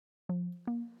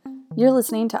You're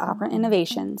listening to Opera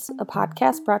Innovations, a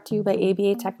podcast brought to you by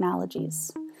ABA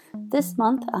Technologies. This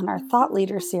month on our Thought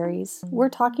Leader series, we're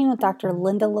talking with Dr.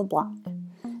 Linda LeBlanc.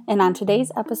 And on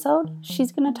today's episode,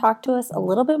 she's going to talk to us a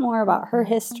little bit more about her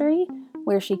history,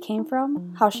 where she came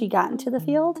from, how she got into the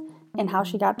field, and how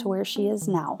she got to where she is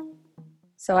now.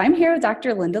 So I'm here with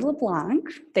Dr. Linda LeBlanc.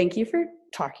 Thank you for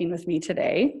talking with me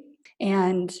today.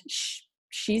 And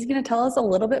she's going to tell us a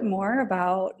little bit more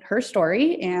about her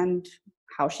story and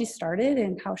how she started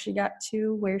and how she got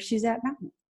to where she's at now.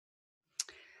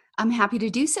 I'm happy to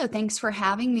do so. Thanks for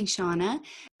having me, Shauna.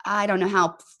 I don't know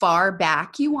how far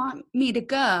back you want me to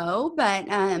go, but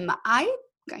I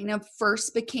kind of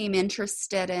first became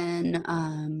interested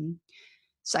in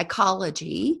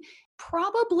psychology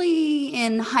probably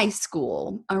in high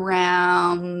school,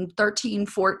 around 13,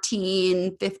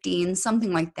 14, 15,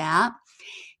 something like that.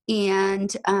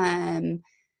 And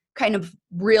kind of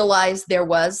realized there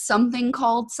was something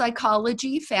called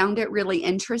psychology, found it really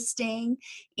interesting.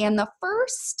 And the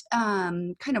first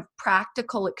kind of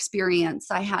practical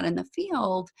experience I had in the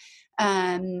field,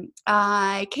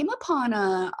 I came upon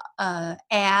a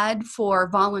ad for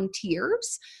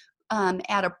volunteers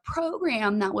at a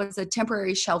program that was a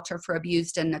temporary shelter for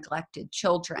abused and neglected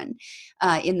children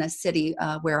in the city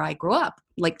where I grew up,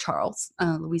 Lake Charles,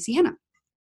 Louisiana.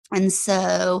 And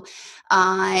so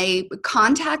I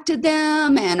contacted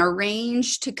them and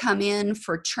arranged to come in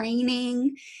for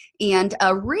training. And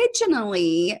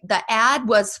originally, the ad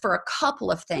was for a couple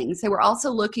of things. They were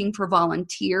also looking for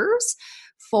volunteers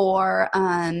for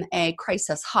a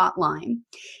crisis hotline.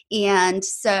 And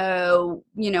so,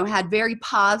 had very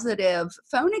positive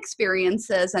phone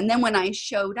experiences. And then when I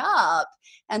showed up,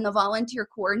 and the volunteer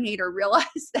coordinator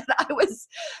realized that I was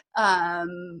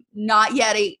not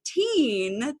yet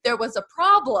 18, there was a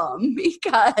problem,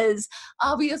 because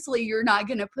obviously you're not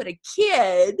going to put a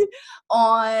kid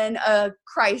on a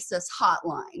crisis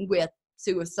hotline with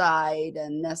suicide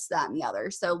and this, that, and the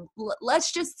other. So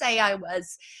let's just say I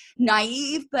was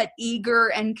naive but eager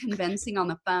and convincing on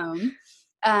the phone.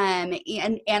 And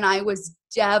I was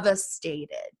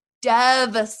devastated.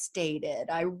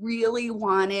 I really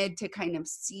wanted to kind of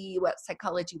see what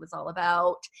psychology was all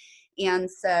about. And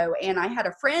I had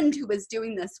a friend who was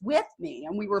doing this with me,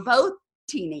 and we were both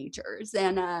teenagers.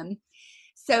 And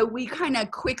so we kind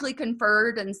of quickly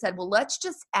conferred and said, well, let's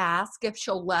just ask if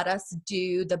she'll let us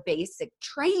do the basic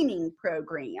training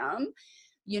program,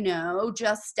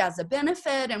 just as a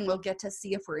benefit, and we'll get to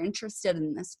see if we're interested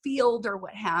in this field or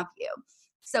what have you.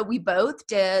 So we both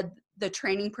did the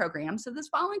training program. So this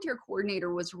volunteer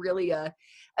coordinator was really a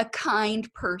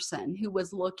kind person who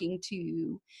was looking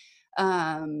to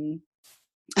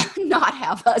not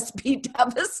have us be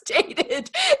devastated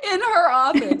in her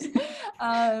office.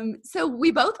 So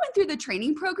we both went through the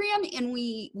training program, and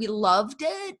we loved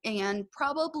it. And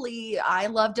probably I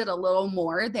loved it a little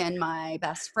more than my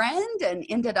best friend, and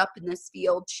ended up in this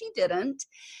field. She didn't.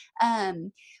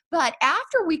 But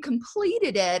after we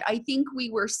completed it, I think we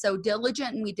were so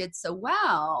diligent and we did so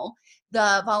well.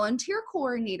 The volunteer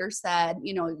coordinator said,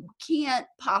 you can't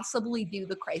possibly do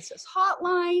the crisis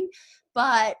hotline,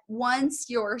 but once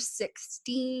you're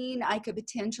 16, I could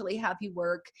potentially have you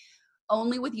work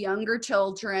only with younger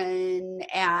children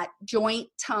at joint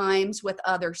times with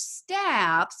other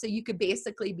staff. So you could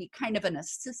basically be kind of an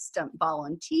assistant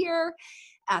volunteer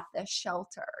at the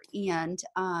shelter. And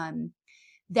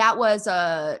that was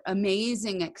an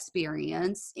amazing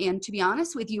experience. And to be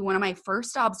honest with you, one of my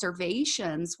first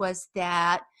observations was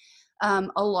that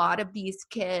a lot of these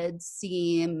kids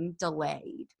seem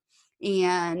delayed.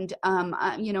 And,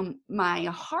 my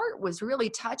heart was really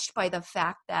touched by the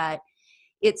fact that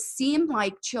it seemed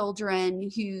like children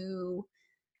who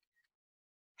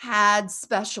had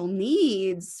special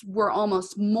needs were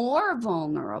almost more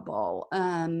vulnerable.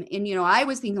 I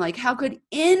was thinking, like, how could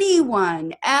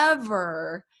anyone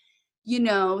ever,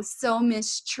 so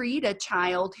mistreat a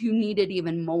child who needed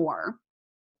even more?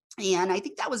 And I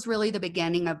think that was really the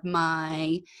beginning of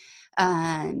my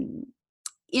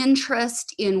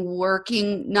interest in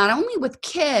working not only with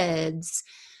kids,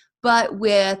 but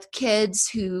with kids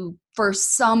who for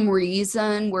some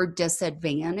reason were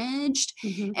disadvantaged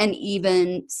and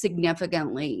even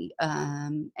significantly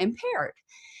impaired.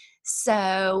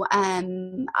 So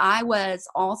I was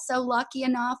also lucky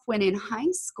enough when in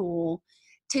high school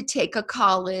to take a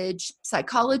college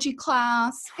psychology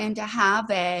class and to have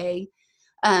a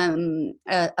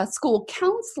school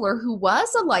counselor who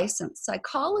was a licensed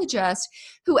psychologist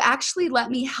who actually let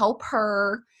me help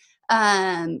her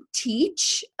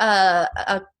teach a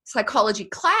psychology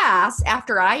class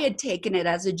after I had taken it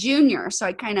as a junior. So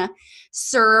I kind of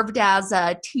served as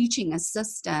a teaching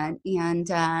assistant.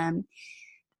 And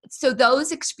so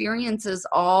those experiences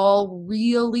all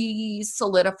really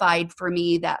solidified for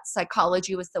me that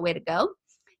psychology was the way to go.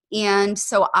 And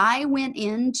so I went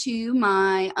into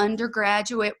my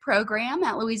undergraduate program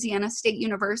at Louisiana State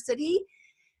University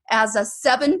as a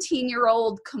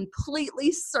 17-year-old,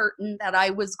 completely certain that I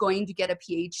was going to get a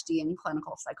PhD in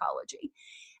clinical psychology.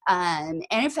 And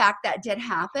in fact, that did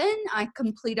happen. I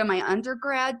completed my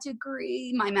undergrad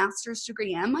degree, my master's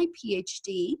degree, and my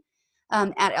PhD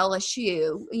at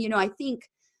LSU. You know, I think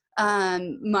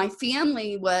my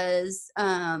family was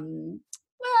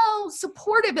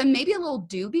supportive and maybe a little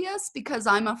dubious because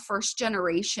I'm a first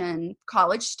generation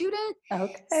college student.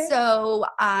 Okay. So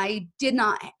I did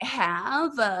not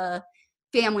have a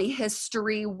family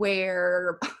history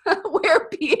where where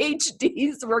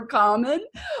PhDs were common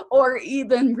or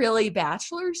even really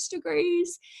bachelor's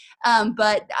degrees.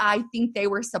 But I think they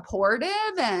were supportive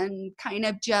and kind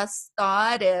of just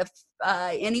thought if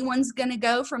anyone's going to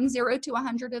go from 0 to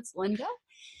 100, it's Linda.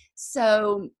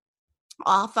 So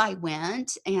off I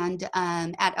went, and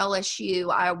at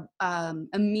LSU, I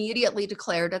immediately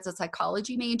declared as a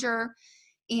psychology major.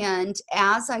 And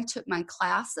as I took my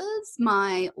classes,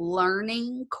 my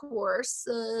learning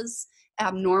courses,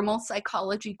 abnormal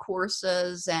psychology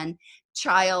courses, and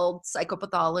child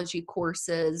psychopathology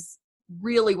courses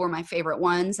really were my favorite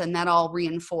ones. And that all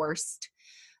reinforced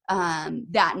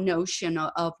that notion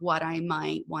of what I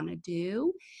might want to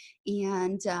do.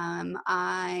 And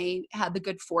I had the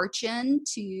good fortune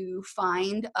to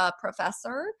find a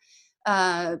professor,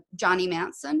 Johnny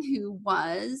Manson, who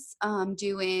was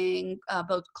doing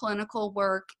both clinical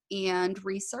work and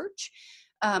research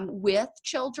with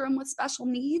children with special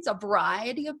needs, a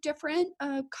variety of different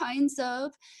kinds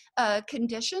of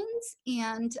conditions.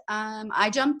 And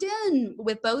I jumped in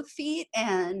with both feet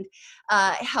and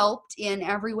helped in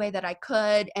every way that I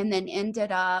could, and then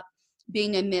ended up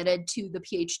being admitted to the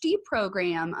PhD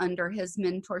program under his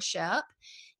mentorship,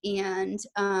 and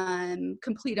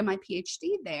completed my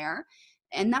PhD there.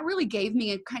 And that really gave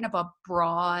me a kind of a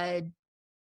broad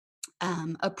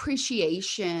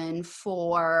appreciation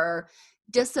for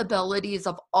disabilities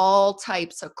of all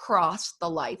types across the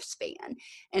lifespan.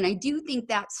 And I do think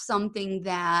that's something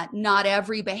that not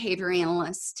every behavior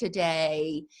analyst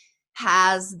today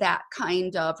has that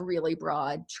kind of really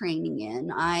broad training in.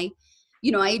 I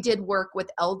did work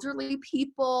with elderly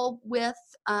people with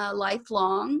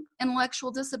lifelong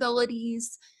intellectual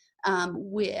disabilities,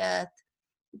 with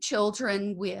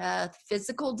children with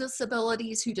physical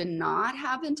disabilities who did not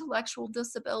have intellectual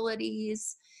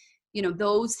disabilities,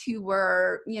 those who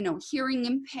were, hearing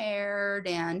impaired,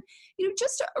 and,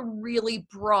 just a really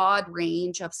broad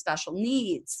range of special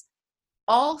needs.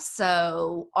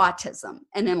 Also autism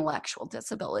and intellectual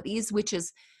disabilities, which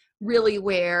is really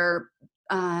where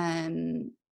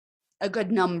a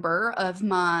good number of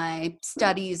my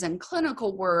studies and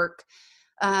clinical work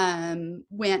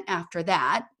went after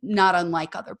that, not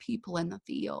unlike other people in the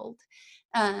field.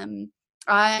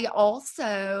 I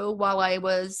also, while I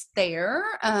was there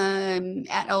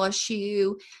at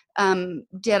LSU,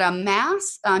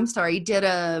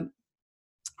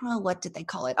 what did they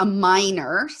call it? A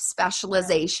minor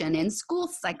specialization in school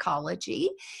psychology.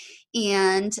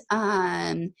 And,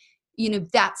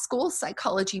 that school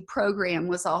psychology program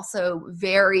was also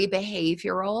very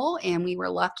behavioral, and we were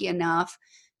lucky enough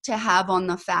to have on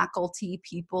the faculty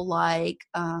people like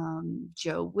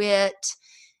Joe Witt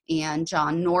and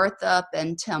John Northup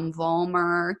and Tim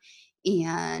Vollmer.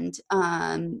 And,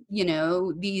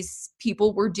 these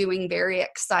people were doing very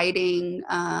exciting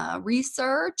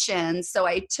research. And so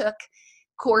I took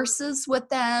courses with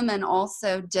them and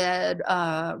also did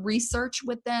research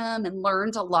with them and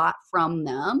learned a lot from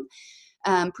them.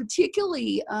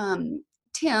 Particularly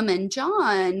Tim and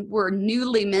John were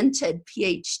newly minted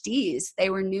PhDs. They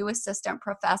were new assistant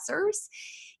professors,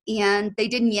 and they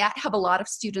didn't yet have a lot of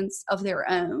students of their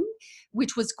own,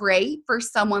 which was great for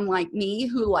someone like me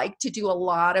who liked to do a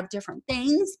lot of different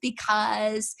things,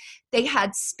 because they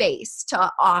had space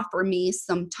to offer me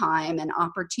some time and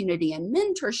opportunity and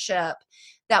mentorship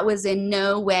that was in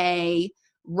no way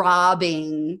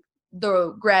robbing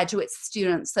the graduate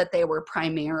students that they were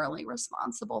primarily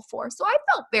responsible for. So I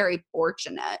felt very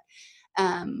fortunate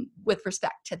with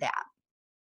respect to that.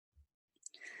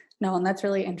 No, and that's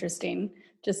really interesting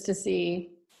just to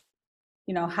see,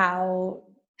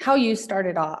 how you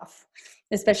started off,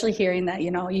 especially hearing that,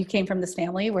 you came from this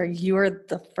family where you were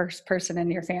the first person in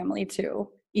your family to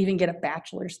even get a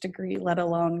bachelor's degree, let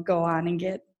alone go on and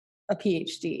get a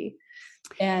PhD.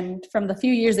 And from the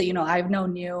few years that, I've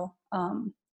known you,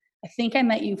 I think I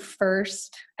met you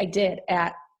first. I did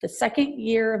at the second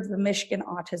year of the Michigan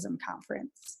Autism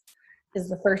Conference is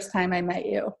the first time I met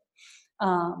you.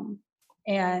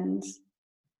 And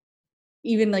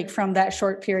even like from that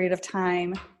short period of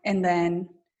time, and then,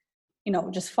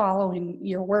 just following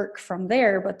your work from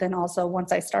there. But then also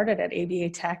once I started at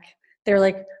ABA Tech, they're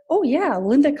like, oh yeah,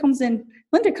 Linda comes and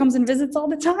visits all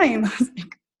the time. I was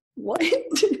like, what?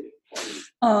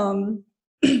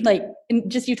 Like,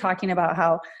 just you talking about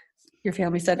how your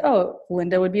family said, oh,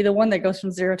 Linda would be the one that goes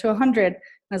from 0 to 100. I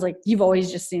was like, you've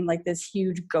always just seemed like this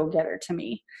huge go-getter to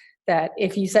me, that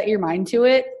if you set your mind to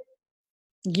it,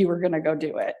 you were going to go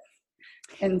do it.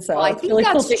 And so I think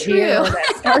that's cool true. Where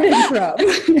that started from.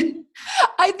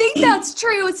 I think that's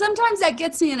true. Sometimes that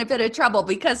gets me in a bit of trouble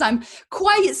because I'm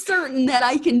quite certain that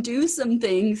I can do some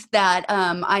things that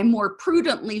I more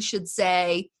prudently should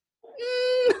say,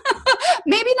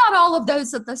 maybe not all of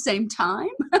those at the same time.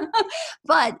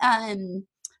 But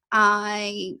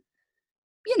I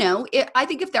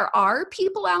think if there are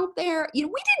people out there, we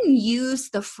didn't use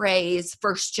the phrase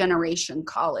first generation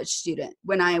college student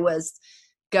when I was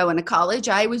going to college.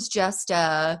 I was just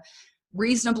a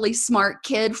reasonably smart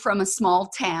kid from a small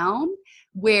town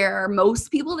where most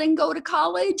people didn't go to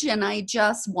college, and I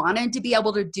just wanted to be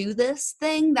able to do this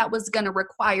thing that was going to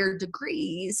require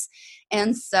degrees.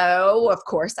 And so, of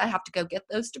course, I have to go get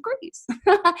those degrees.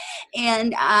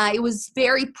 And it was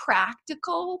very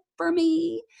practical for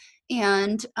me.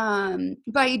 And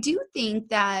but I do think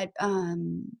that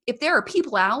if there are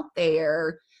people out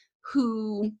there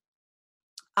who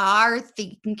are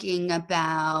thinking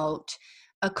about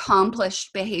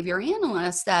accomplished behavior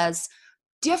analysts as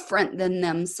different than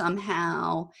them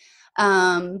somehow,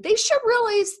 they should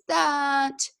realize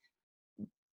that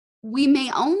we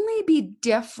may only be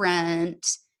different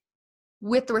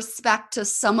with respect to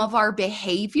some of our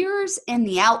behaviors and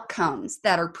the outcomes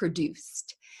that are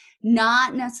produced,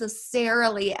 not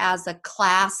necessarily as a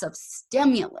class of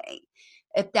stimuli,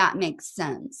 if that makes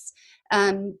sense.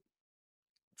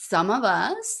 Some of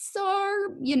us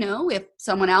are, if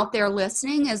someone out there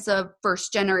listening is a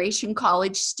first generation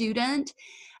college student,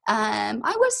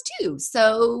 I was too.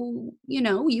 So,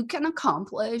 you can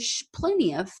accomplish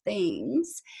plenty of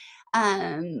things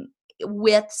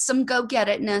with some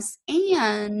go-get-itness,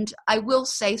 and I will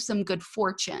say some good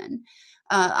fortune.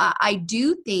 I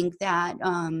do think that,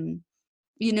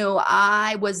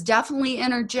 I was definitely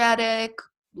energetic,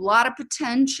 a lot of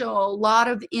potential, a lot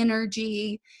of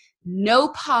energy, no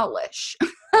polish,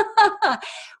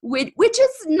 which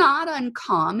is not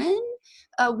uncommon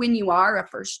when you are a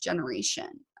first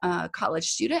generation college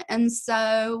student. And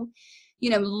so,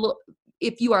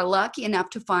 if you are lucky enough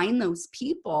to find those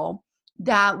people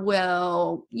that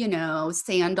will,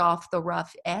 sand off the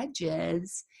rough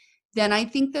edges, then I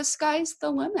think the sky's the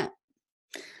limit.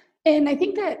 And I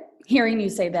think that hearing you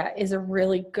say that is a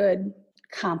really good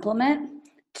compliment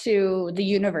to the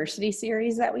university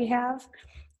series that we have.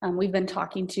 We've been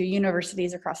talking to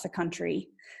universities across the country,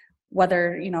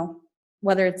 whether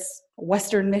it's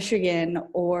Western Michigan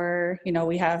or,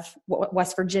 we have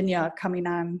West Virginia coming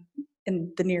on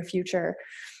in the near future,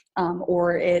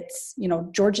 or it's,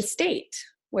 Georgia State,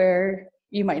 where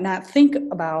you might not think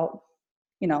about,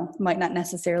 might not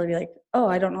necessarily be like, oh,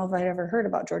 I don't know if I'd ever heard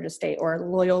about Georgia State, or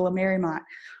Loyola Marymount,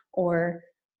 or,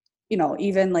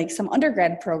 even like some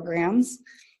undergrad programs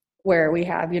where we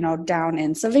have, down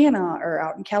in Savannah or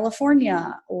out in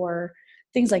California or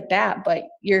things like that. But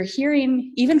you're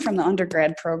hearing even from the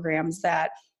undergrad programs that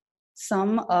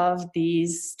some of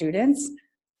these students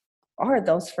are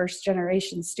those first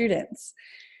generation students.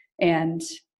 And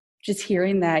just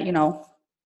hearing that,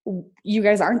 you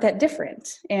guys aren't that different.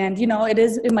 And,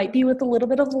 it might be with a little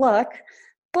bit of luck,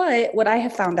 but what I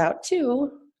have found out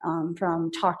too,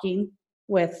 from talking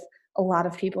with a lot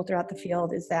of people throughout the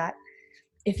field, is that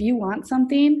if you want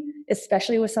something,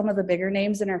 especially with some of the bigger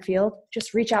names in our field,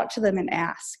 just reach out to them and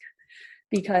ask.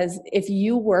 Because if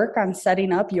you work on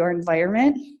setting up your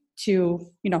environment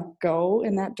to, go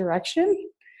in that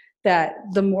direction, that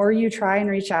the more you try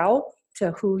and reach out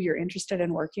to who you're interested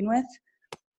in working with,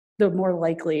 the more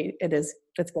likely it is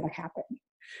that's going to happen.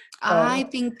 I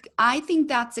think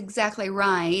that's exactly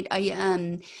right.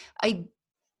 I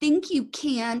think you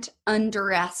can't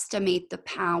underestimate the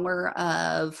power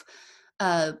of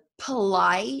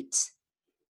polite,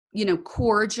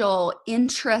 cordial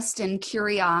interest and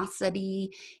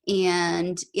curiosity,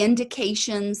 and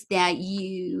indications that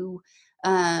you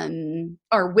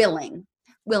are willing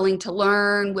to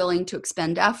learn, willing to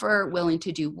expend effort, willing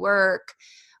to do work.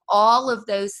 All of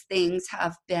those things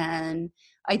have been,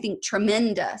 I think,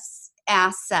 tremendous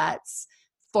assets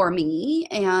for me,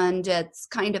 and it's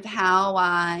kind of how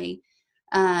I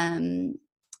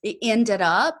ended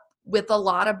up with a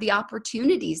lot of the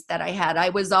opportunities that I had. I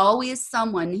was always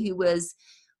someone who was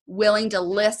willing to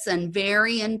listen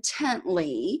very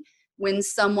intently when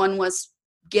someone was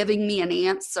giving me an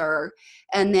answer,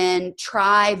 and then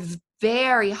try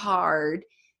very hard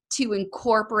to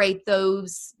incorporate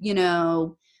those,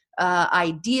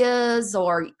 ideas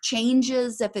or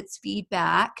changes, if it's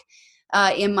feedback,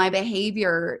 in my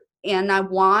behavior. And I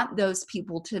want those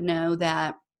people to know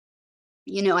that,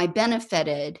 I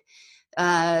benefited.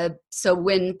 So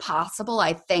when possible,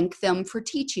 I thank them for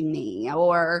teaching me,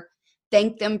 or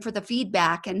thank them for the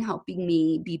feedback and helping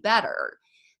me be better.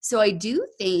 So I do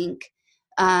think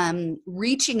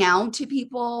reaching out to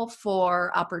people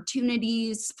for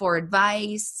opportunities, for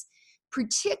advice,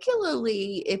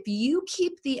 particularly if you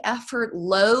keep the effort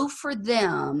low for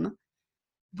them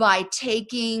by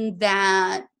taking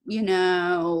that,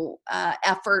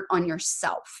 effort on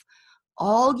yourself.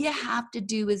 All you have to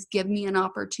do is give me an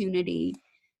opportunity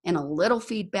and a little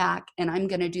feedback, and I'm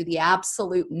going to do the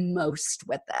absolute most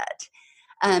with it.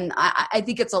 And I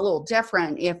think it's a little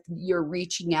different if you're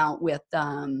reaching out with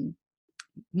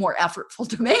more effortful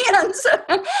demands.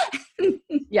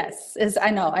 Yes, I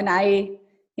know. And I,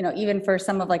 even for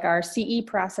some of like our CE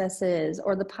processes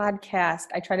or the podcast,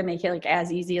 I try to make it like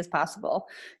as easy as possible.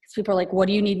 Because people are like, what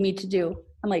do you need me to do?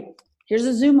 I'm like, here's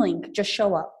a Zoom link, just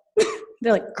show up.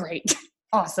 They're like, great,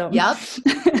 awesome. Yep.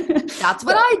 That's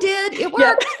what I did. It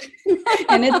worked. Yep.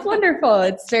 And it's wonderful.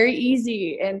 It's very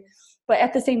easy. But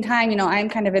at the same time, I'm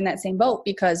kind of in that same boat,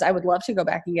 because I would love to go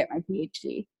back and get my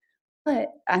PhD. But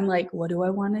I'm like, what do I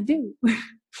want to do?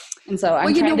 And so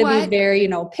I'm trying to be very,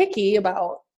 picky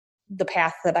about the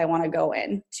path that I want to go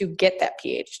in to get that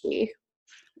PhD.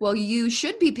 Well, you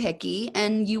should be picky,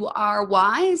 and you are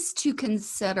wise to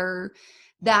consider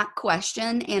that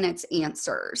question and its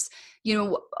answers.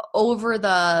 Over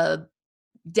the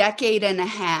decade and a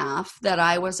half that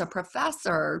I was a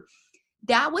professor,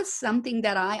 that was something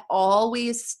that I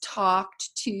always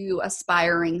talked to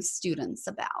aspiring students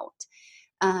about.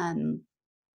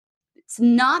 It's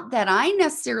not that I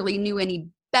necessarily knew any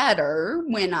better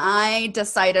when I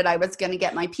decided I was going to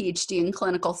get my PhD in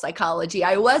clinical psychology.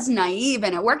 I was naive,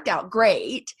 and it worked out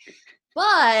great.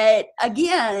 But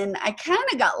again, I kind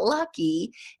of got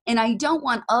lucky, and I don't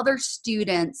want other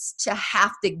students to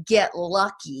have to get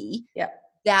lucky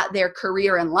that their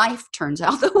career in life turns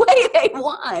out the way they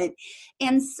want.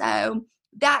 And so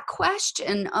that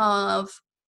question of,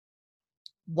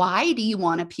 why do you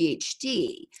want a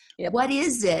PhD? Yep. What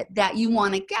is it that you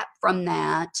want to get from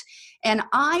that? And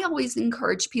I always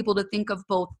encourage people to think of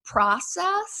both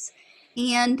process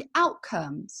and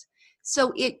outcomes.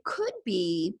 So it could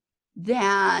be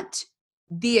that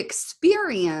the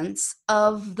experience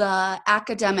of the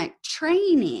academic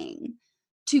training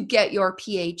to get your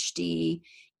PhD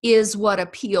is what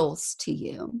appeals to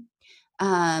you.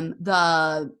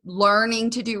 The learning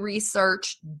to do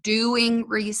research, doing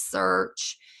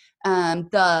research,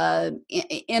 the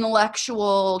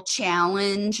intellectual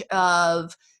challenge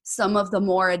of some of the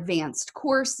more advanced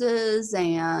courses,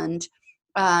 and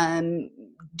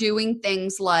doing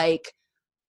things like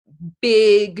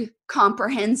big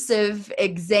comprehensive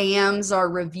exams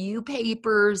or review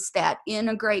papers that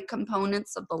integrate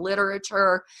components of the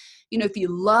literature. If you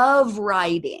love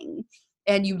writing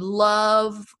and you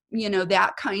love,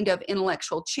 that kind of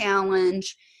intellectual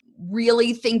challenge,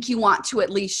 really think you want to at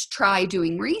least try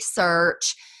doing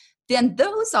research, then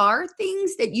those are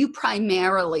things that you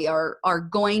primarily are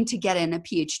going to get in a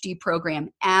PhD program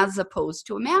as opposed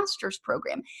to a master's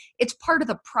program. It's part of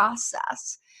the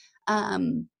process.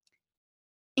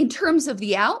 In terms of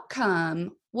the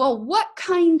outcome, well, what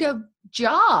kind of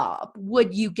job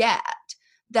would you get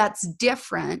that's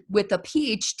different with a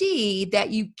PhD that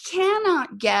you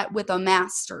cannot get with a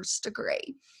master's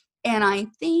degree? And I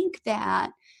think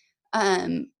that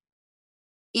in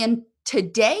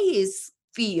today's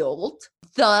field,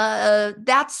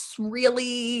 that's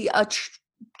really a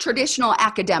traditional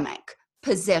academic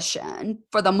position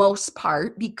for the most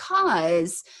part,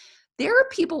 because there are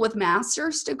people with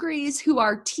master's degrees who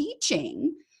are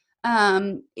teaching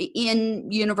in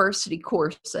university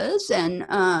courses,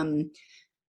 and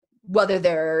whether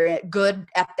they're good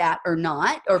at that or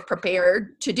not, or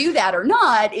prepared to do that or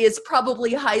not, is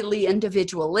probably highly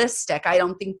individualistic. I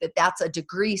don't think that that's a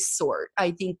degree sort.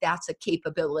 I think that's a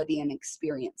capability and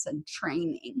experience and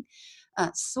training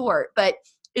sort. But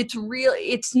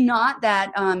it's not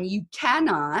that you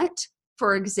cannot,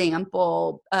 for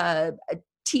example,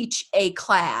 teach a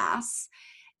class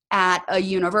at a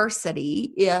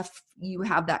university if you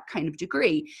have that kind of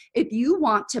degree. If you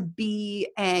want to be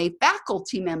a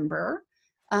faculty member,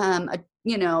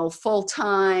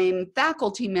 full-time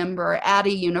faculty member at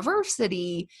a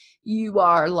university, you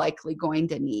are likely going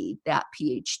to need that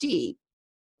PhD.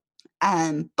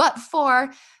 But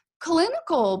for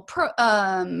clinical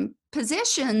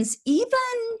positions, even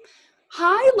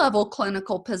high-level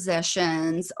clinical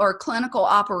positions or clinical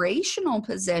operational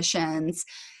positions,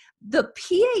 the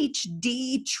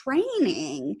PhD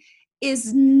training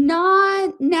is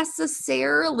not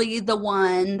necessarily the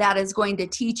one that is going to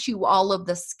teach you all of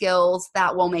the skills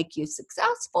that will make you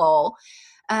successful.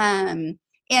 And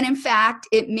in fact,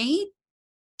 it may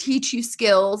teach you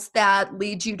skills that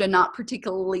lead you to not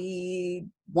particularly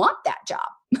want that job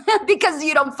because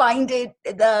you don't find it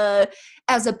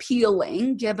as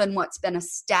appealing given what's been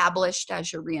established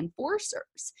as your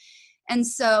reinforcers. And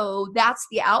so that's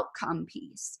the outcome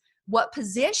piece. What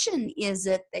position is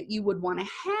it that you would want to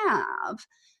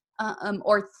have,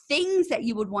 or things that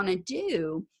you would want to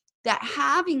do that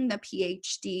having the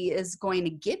PhD is going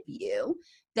to give you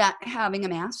that having a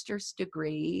master's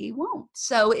degree won't?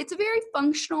 So it's a very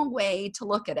functional way to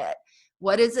look at it.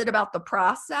 What is it about the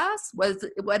process?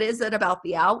 What is it about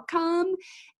the outcome?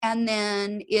 And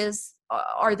then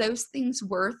are those things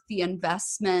worth the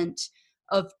investment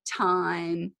of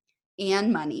time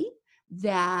and money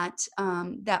that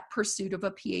that pursuit of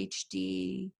a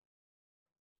PhD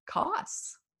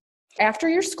costs? After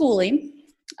your schooling,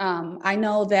 I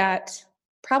know that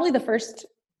probably the first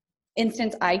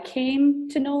instance I came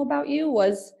to know about you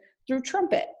was through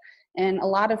Trumpet. And a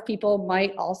lot of people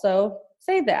might also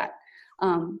say that.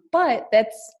 But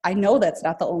I know that's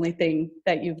not the only thing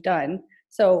that you've done.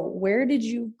 So where did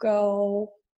you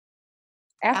go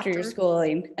after your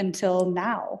schooling until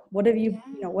now? What have you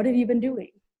been doing?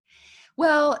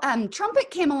 Well,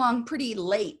 Trumpet came along pretty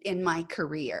late in my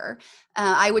career.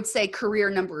 I would say career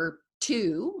number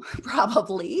 2,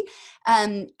 probably.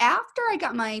 After I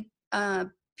got my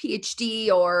PhD,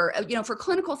 or, for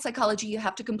clinical psychology, you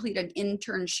have to complete an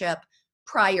internship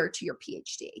prior to your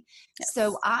PhD. Yes.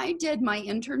 So I did my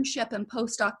internship and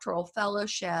postdoctoral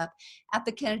fellowship at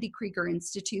the Kennedy Krieger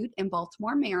Institute in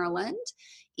Baltimore, Maryland,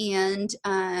 and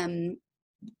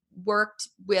worked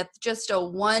with just a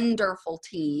wonderful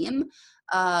team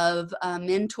of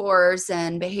mentors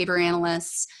and behavior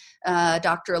analysts,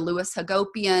 Dr. Louis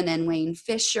Hagopian and Wayne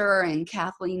Fisher and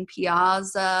Kathleen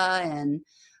Piazza and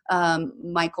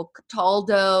Michael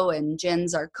Cataldo and Jen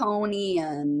Zarconi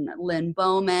and Lynn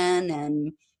Bowman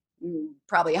and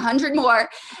probably 100 more,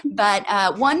 but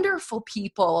wonderful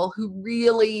people who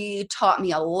really taught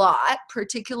me a lot,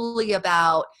 particularly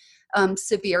about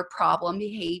severe problem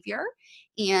behavior.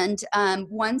 And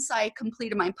once I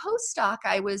completed my postdoc,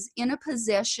 I was in a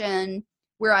position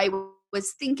where I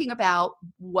was thinking about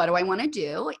what do I want to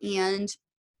do? And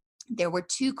there were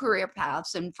 2 career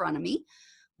paths in front of me.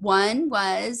 One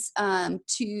was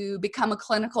to become a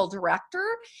clinical director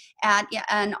at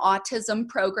an autism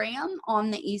program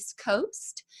on the East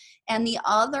Coast. And the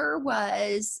other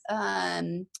was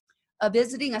a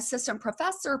visiting assistant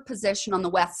professor position on the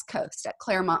West Coast at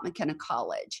Claremont McKenna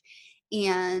College.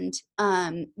 And,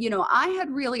 I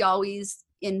had really always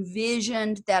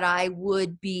envisioned that I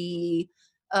would be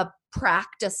a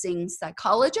practicing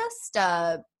psychologist,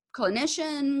 a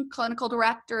clinician, clinical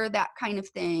director, that kind of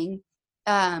thing.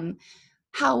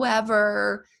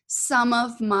 However, some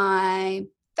of my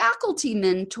faculty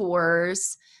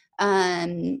mentors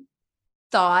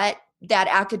thought that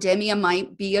academia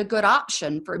might be a good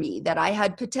option for me, that I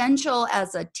had potential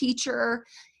as a teacher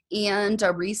and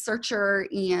a researcher,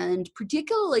 and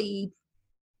particularly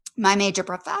my major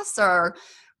professor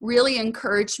really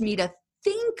encouraged me to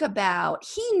think about,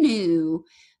 he knew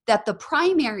that the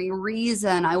primary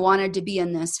reason I wanted to be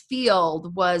in this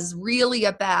field was really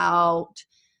about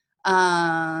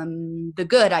the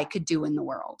good I could do in the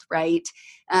world, right?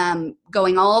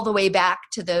 Going all the way back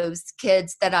to those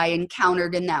kids that I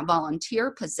encountered in that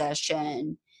volunteer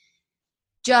position,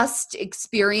 just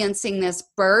experiencing this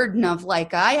burden of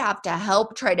I have to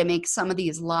help try to make some of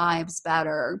these lives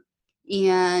better.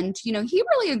 And, he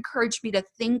really encouraged me to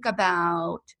think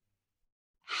about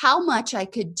how much I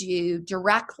could do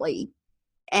directly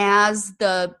as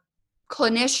the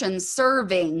clinician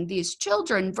serving these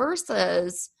children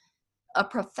versus a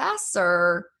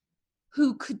professor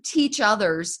who could teach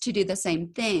others to do the same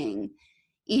thing.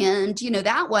 And,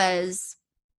 that was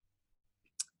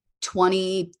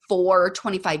 24,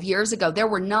 25 years ago. There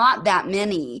were not that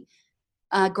many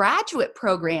graduate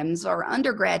programs or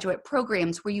undergraduate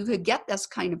programs where you could get this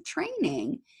kind of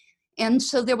training. And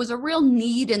so there was a real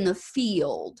need in the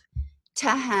field to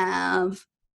have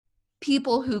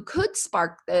people who could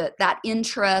spark that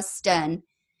interest and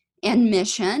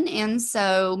mission. And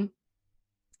so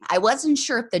I wasn't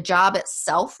sure if the job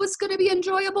itself was going to be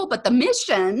enjoyable, but the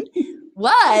mission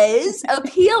was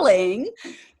appealing.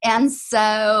 And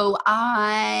so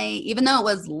even though it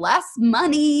was less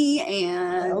money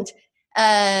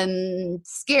and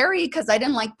scary because I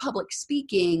didn't like public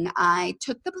speaking, I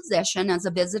took the position as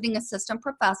a visiting assistant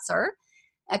professor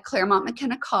at Claremont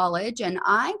McKenna College. And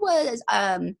I was,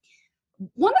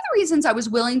 one of the reasons I was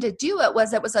willing to do it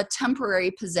was a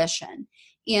temporary position.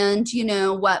 And,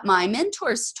 what my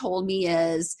mentors told me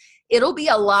is it'll be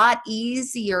a lot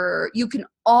easier. You can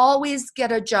always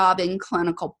get a job in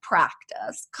clinical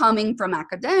practice coming from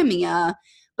academia,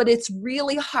 but it's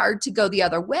really hard to go the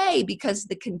other way because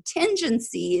the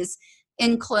contingencies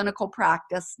in clinical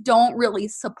practice don't really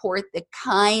support the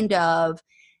kind of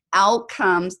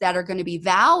outcomes that are going to be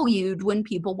valued when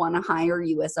people want to hire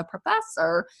you as a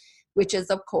professor, which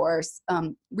is, of course,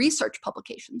 research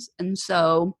publications. And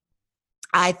so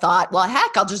I thought, well,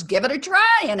 heck, I'll just give it a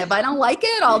try. And if I don't like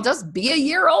it, I'll just be a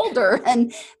year older.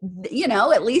 And,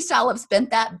 at least I'll have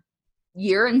spent that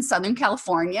year in Southern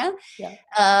California,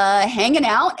 hanging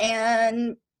out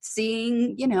and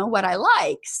seeing, what I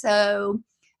like. So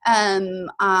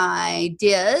I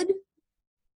did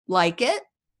like it.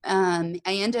 I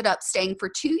ended up staying for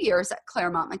 2 years at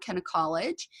Claremont McKenna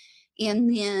College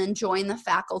and then joined the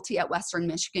faculty at Western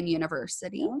Michigan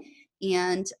University.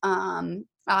 And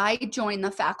I joined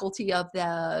the faculty of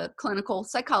the clinical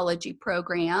psychology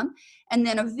program, and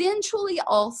then eventually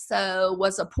also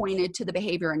was appointed to the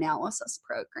behavior analysis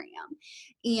program.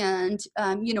 And,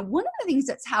 one of the things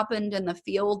that's happened in the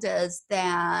field is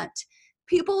that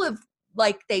people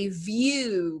they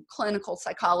view clinical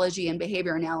psychology and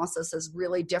behavior analysis as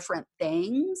really different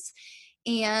things.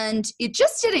 And it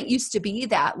just didn't used to be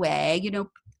that way.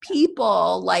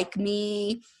 People like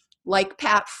me, like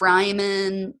Pat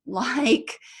Fryman,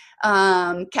 like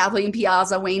Kathleen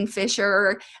Piazza, Wayne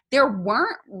Fisher, there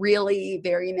weren't really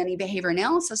very many behavior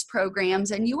analysis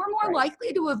programs, and you were more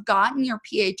likely to have gotten your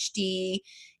PhD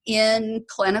in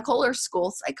clinical or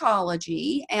school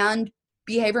psychology, and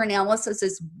behavior analysis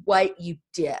is what you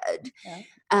did.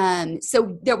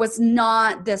 So there was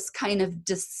not this kind of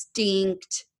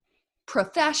distinct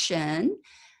profession.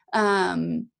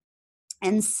 And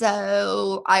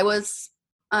so I was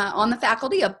on the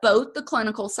faculty of both the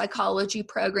clinical psychology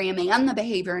program and the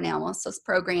behavior analysis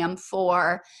program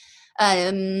for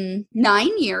 9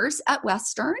 years at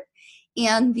Western,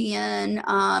 and then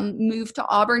moved to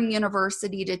Auburn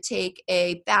University to take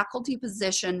a faculty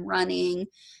position running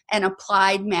an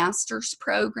applied master's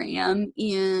program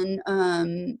in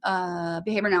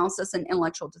behavior analysis and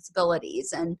intellectual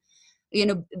disabilities. And,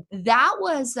 that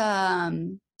was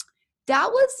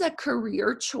a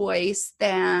career choice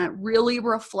that really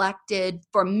reflected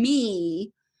for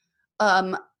me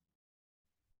an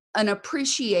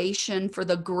appreciation for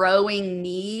the growing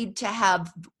need to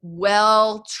have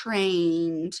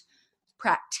well-trained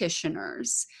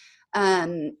practitioners.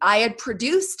 I had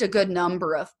produced a good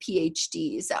number of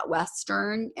PhDs at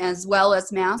Western as well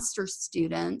as master's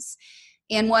students.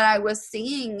 And what I was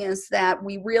seeing is that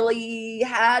we really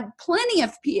had plenty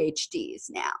of PhDs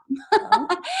now.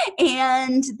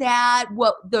 And that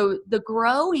what the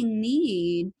growing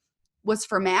need was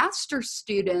for master's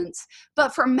students,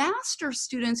 but for master's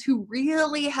students who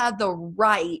really had the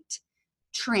right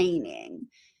training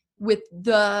with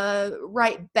the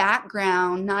right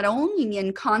background, not only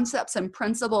in concepts and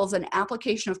principles and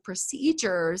application of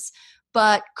procedures,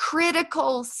 but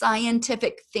critical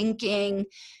scientific thinking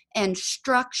and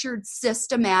structured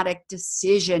systematic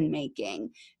decision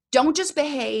making. Don't just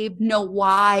behave, know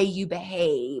why you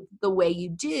behave the way you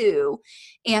do,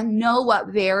 and know what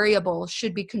variables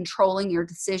should be controlling your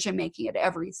decision making at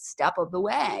every step of the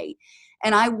way.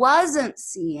 And I wasn't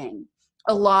seeing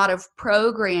a lot of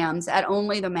programs at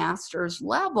only the master's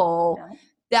level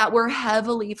that were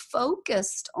heavily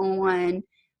focused on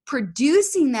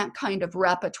producing that kind of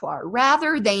repertoire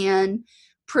rather than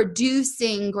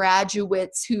producing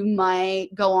graduates who might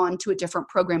go on to a different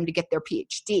program to get their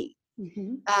PhD.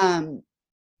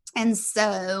 And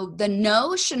so the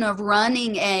notion of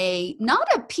running not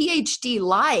a PhD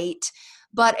light,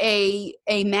 but a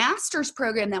master's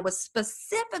program that was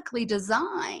specifically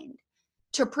designed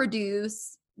to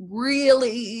produce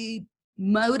really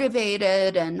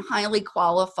motivated and highly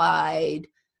qualified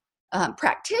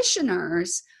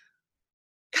practitioners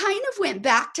kind of went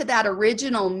back to that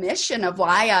original mission of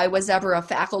why I was ever a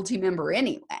faculty member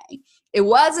anyway. It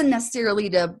wasn't necessarily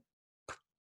to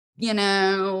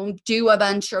do a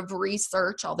bunch of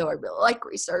research, although I really like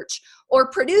research, or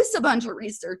produce a bunch of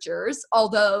researchers,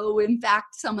 although in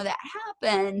fact some of that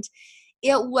happened.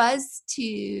 It was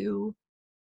to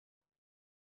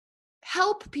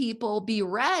help people be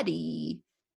ready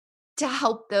to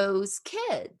help those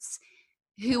kids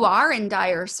who are in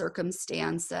dire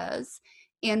circumstances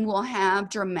and will have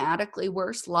dramatically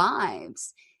worse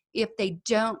lives if they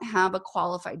don't have a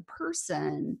qualified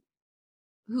person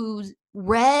who's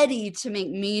ready to make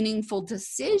meaningful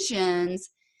decisions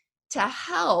to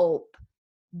help,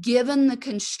 given the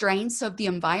constraints of the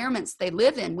environments they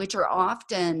live in, which are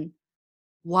often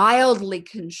wildly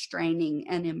constraining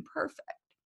and imperfect.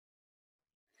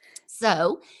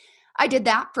 So I did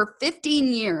that for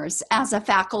 15 years as a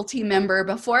faculty member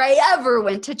before I ever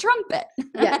went to trumpet.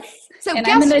 Yes. So and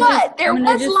guess what? There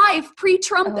was life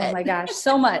pre-trumpet. Oh my gosh,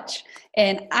 so much.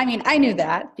 And I mean, I knew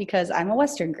that because I'm a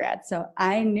Western grad. So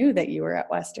I knew that you were at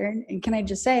Western. And can I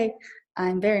just say,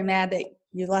 I'm very mad that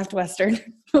you left Western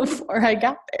before I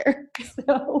got there.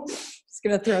 So just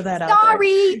going to throw that out there.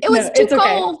 Sorry, it was too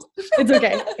cold. It's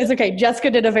okay. It's okay. Jessica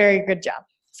did a very good job.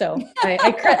 So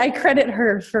I credit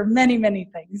her for many, many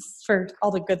things, for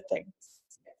all the good things.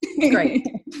 Great.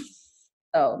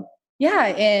 So yeah,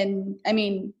 and I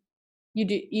mean, then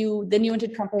you went to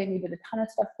trumpet and you did a ton of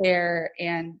stuff there,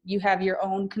 and you have your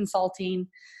own consulting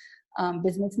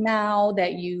business now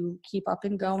that you keep up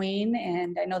and going.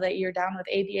 And I know that you're down with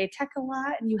ABA Tech a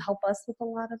lot, and you help us with a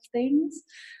lot of things.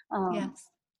 Yes.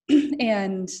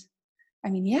 And I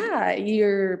mean, yeah,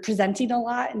 you're presenting a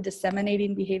lot and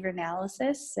disseminating behavior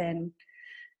analysis, and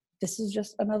this is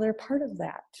just another part of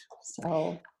that.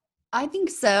 So I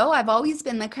think so. I've always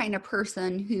been the kind of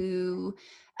person who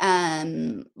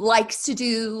likes to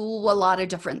do a lot of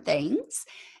different things.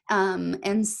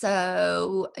 And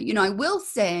so, I will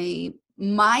say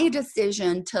my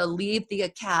decision to leave the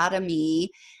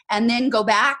academy and then go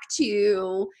back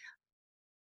to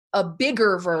a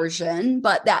bigger version,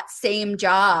 but that same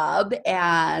job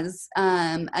as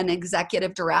an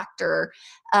executive director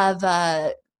of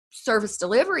a service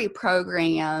delivery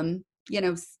program,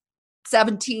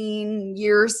 17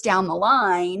 years down the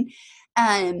line,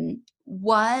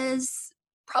 was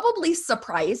probably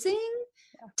surprising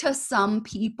to some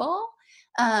people.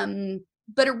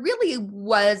 But it really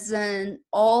wasn't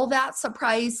all that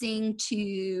surprising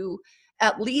to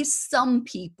at least some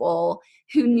people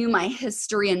who knew my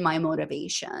history and my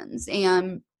motivations.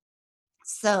 And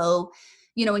so,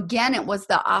 again, it was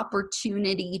the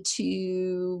opportunity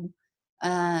to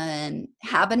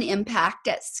have an impact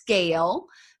at scale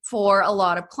for a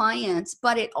lot of clients,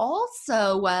 but it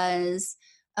also was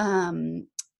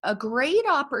a great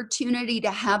opportunity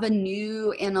to have a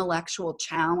new intellectual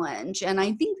challenge. And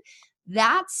I think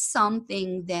that's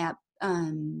something that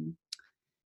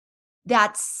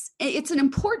it's an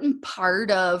important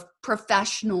part of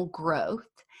professional growth.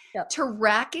 Yep. To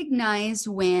recognize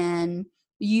when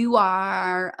you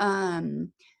are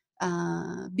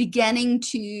beginning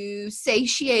to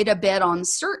satiate a bit on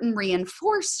certain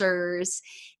reinforcers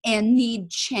and need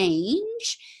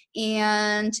change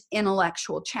and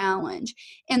intellectual challenge.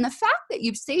 And the fact that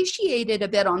you've satiated a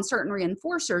bit on certain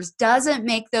reinforcers doesn't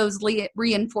make those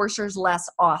reinforcers less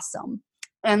awesome.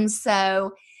 And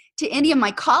so to any of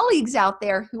my colleagues out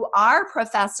there who are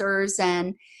professors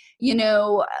and,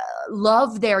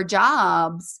 love their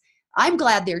jobs, I'm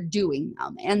glad they're doing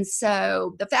them. And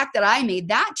so the fact that I made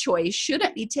that choice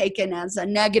shouldn't be taken as a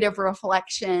negative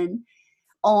reflection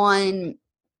on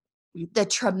the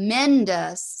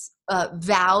tremendous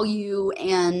value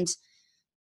and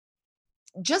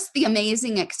just the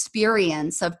amazing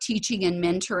experience of teaching and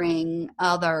mentoring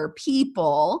other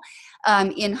people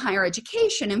in higher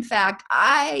education. In fact,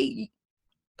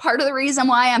 part of the reason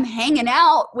why I'm hanging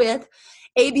out with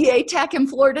ABA Tech and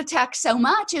Florida Tech so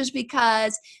much is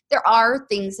because there are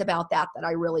things about that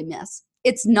I really miss.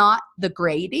 It's not the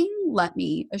grading, let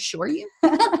me assure you,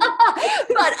 but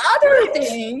other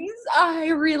things I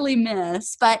really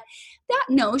miss. But that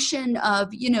notion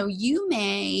of, you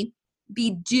may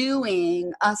be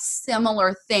doing a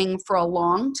similar thing for a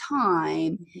long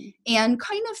time and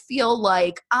kind of feel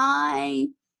like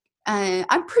I'm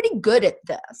pretty good at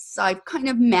this. I've kind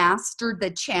of mastered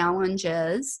the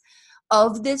challenges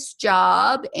of this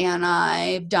job and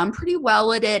I've done pretty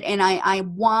well at it, and I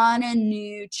want a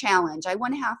new challenge. I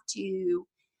want to have to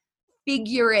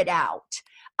figure it out.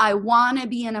 I want to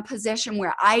be in a position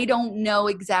where I don't know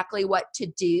exactly what to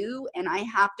do and I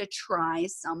have to try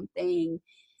something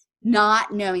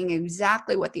not knowing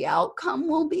exactly what the outcome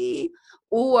will be,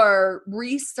 or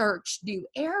research new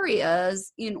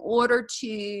areas in order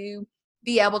to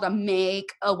be able to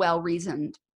make a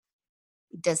well-reasoned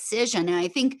decision. And I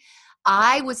think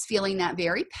I was feeling that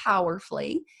very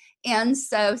powerfully. And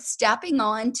so stepping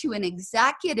on to an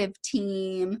executive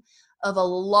team of a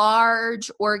large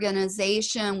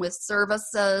organization with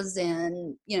services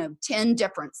in, 10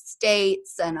 different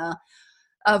states and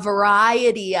a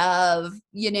variety of,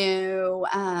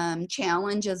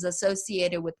 challenges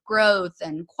associated with growth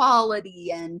and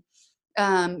quality and,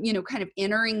 kind of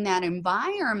entering that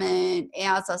environment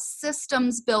as a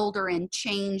systems builder and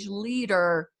change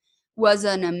leader was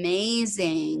an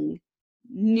amazing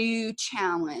new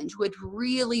challenge, would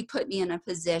really put me in a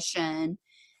position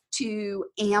to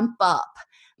amp up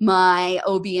my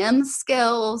OBM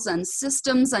skills and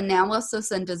systems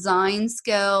analysis and design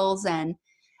skills and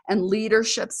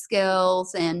leadership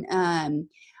skills. And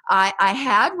I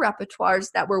had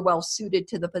repertoires that were well suited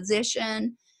to the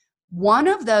position. One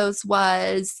of those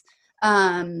was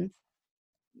my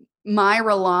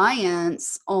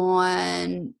reliance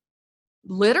on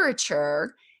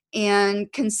literature and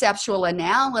conceptual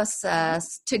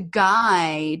analysis to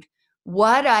guide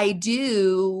what I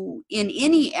do in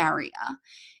any area,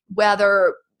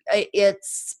 whether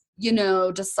it's,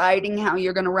 deciding how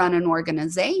you're going to run an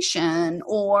organization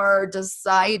or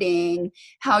deciding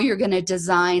how you're going to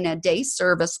design a day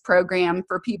service program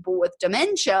for people with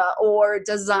dementia or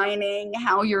designing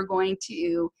how you're going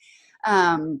to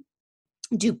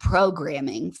do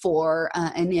programming for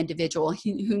an individual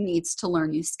who needs to learn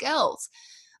new skills.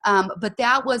 But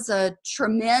that was a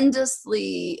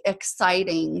tremendously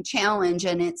exciting challenge,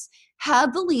 and it's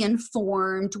heavily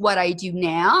informed what I do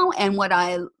now and what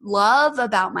I love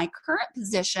about my current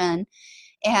position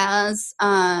as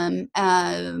a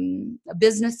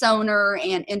business owner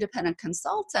and independent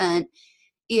consultant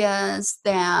is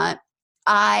that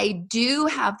I do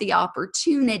have the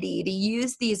opportunity to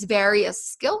use these various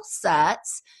skill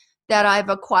sets that I've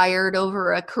acquired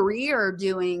over a career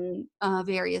doing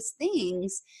various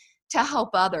things to help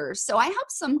others. So I have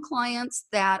some clients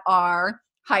that are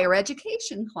higher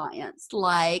education clients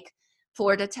like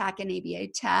Florida Tech and ABA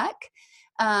Tech,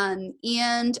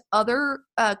 and other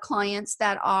clients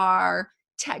that are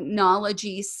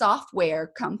technology software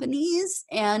companies,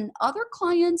 and other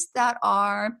clients that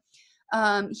are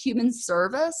human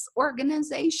service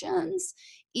organizations.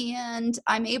 And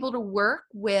I'm able to work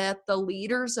with the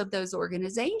leaders of those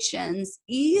organizations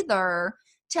either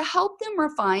to help them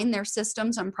refine their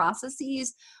systems and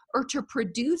processes or to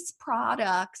produce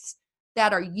products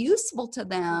that are useful to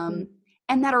them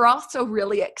and that are also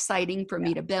really exciting for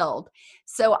me to build.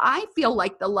 So I feel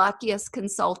like the luckiest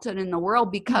consultant in the world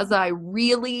because I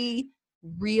really,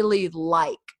 really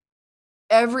like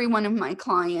every one of my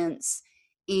clients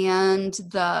and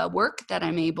the work that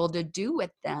I'm able to do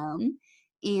with them.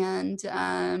 And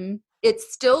it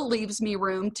still leaves me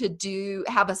room to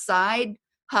have a side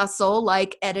hustle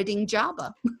like editing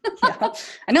Java. Yeah.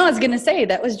 I know I was going to say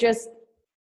that was just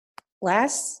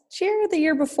last year, the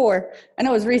year before. I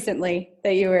know it was recently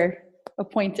that you were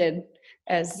appointed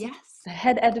as the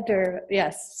head editor.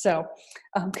 Yes. So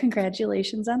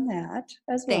congratulations on that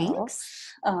as well.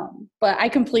 Thanks. But I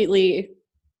completely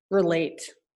relate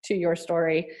to your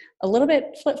story. A little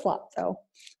bit flip-flop though.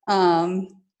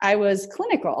 I was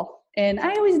clinical and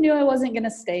I always knew I wasn't going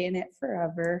to stay in it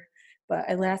forever, but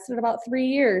I lasted about 3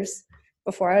 years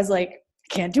before I was like,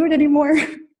 I can't do it anymore.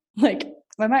 Like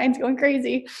my mind's going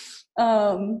crazy.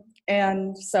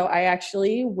 And so I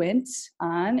actually went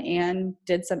on and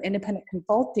did some independent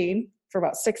consulting for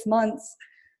about 6 months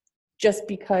just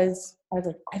because I was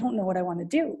like, I don't know what I want to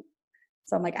do.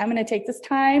 So I'm like, I'm going to take this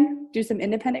time, do some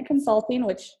independent consulting,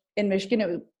 which in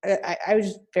Michigan, I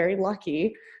was very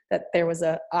lucky that there was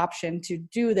an option to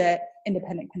do that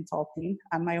independent consulting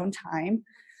on my own time,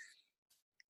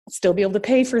 still be able to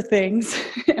pay for things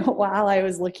while I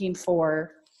was looking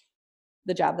for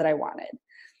the job that I wanted.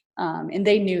 And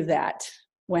they knew that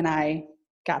when I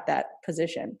got that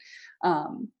position.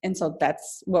 And so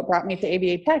that's what brought me to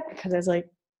ABA Tech, because I was like,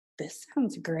 this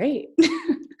sounds great.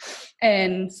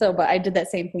 And so, but I did that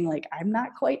same thing. Like, I'm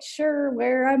not quite sure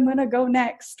where I'm going to go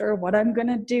next or what I'm going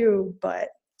to do. But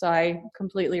so I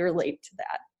completely relate to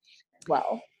that as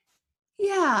well.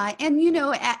 Yeah. And,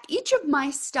 each of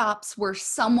my stops were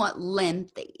somewhat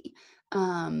lengthy.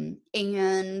 And,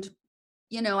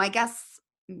 I guess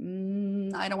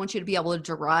I don't want you to be able to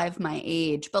derive my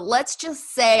age, but let's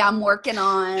just say I'm working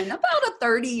on about a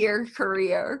 30-year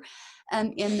career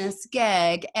in this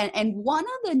gig. And one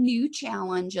of the new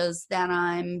challenges that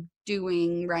I'm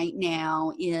doing right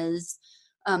now is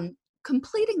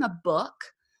completing a book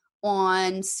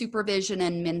on supervision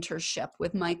and mentorship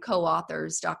with my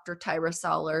co-authors, Dr. Tyra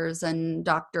Sellers and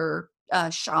Dr.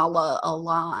 Shala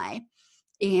Alai.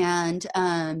 And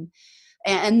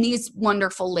And these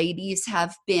wonderful ladies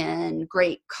have been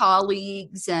great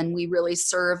colleagues, and we really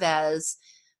serve as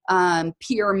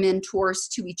peer mentors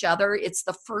to each other. It's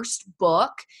the first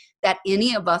book that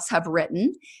any of us have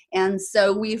written. And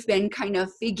so we've been kind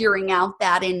of figuring out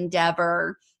that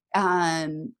endeavor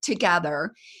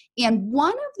together. And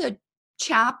one of the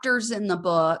chapters in the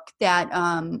book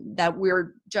that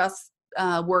we're just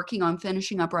working on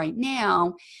finishing up right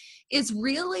now is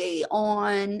really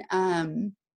on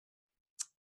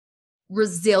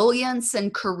resilience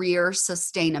and career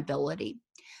sustainability.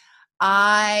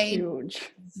 I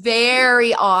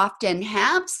very often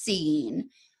have seen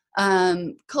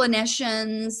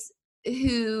clinicians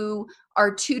who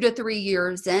are 2 to 3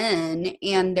 years in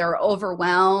and they're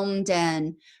overwhelmed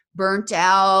and burnt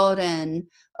out and,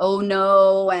 oh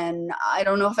no, and I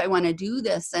don't know if I want to do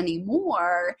this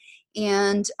anymore.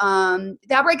 And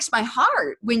that breaks my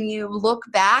heart when you look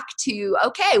back to,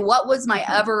 okay, what was my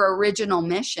ever original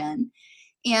mission?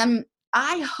 And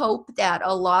I hope that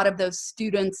a lot of those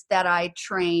students that I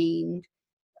trained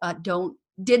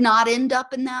did not end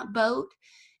up in that boat.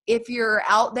 If you're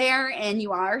out there and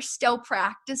you are still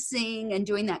practicing and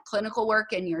doing that clinical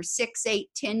work and you're 6, 8,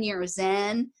 10 years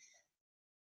in,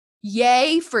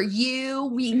 yay for you.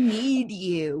 We need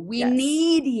you. We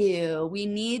need you. We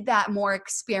need that more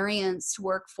experienced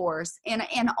workforce. And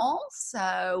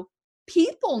also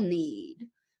people need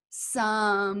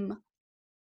some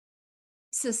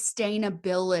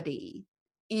sustainability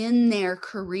in their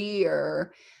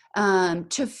career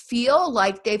to feel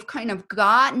like they've kind of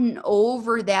gotten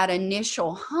over that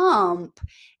initial hump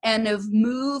and have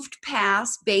moved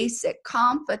past basic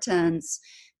competence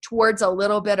towards a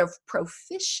little bit of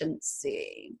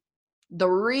proficiency. The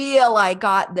real I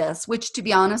got this, which to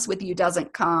be honest with you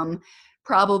doesn't come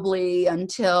probably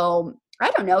until,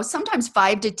 I don't know, sometimes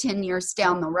 5 to 10 years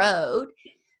down the road,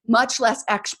 much less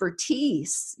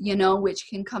expertise, which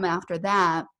can come after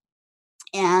that.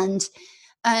 And,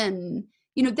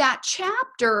 that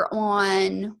chapter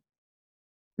on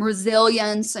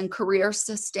resilience and career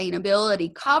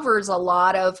sustainability covers a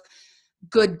lot of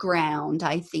good ground,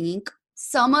 I think.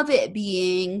 Some of it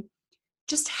being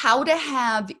just how to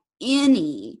have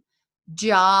any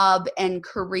job and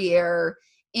career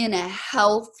in a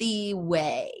healthy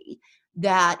way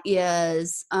that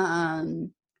is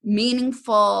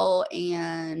meaningful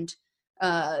and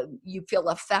you feel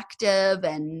effective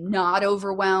and not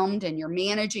overwhelmed, and you're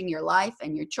managing your life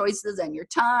and your choices and your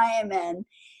time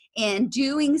and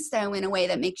doing so in a way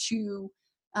that makes you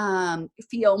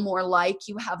feel more like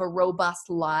you have a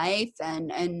robust life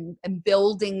and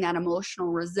building that emotional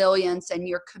resilience and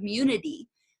your community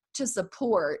to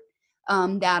support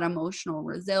that emotional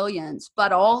resilience,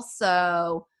 but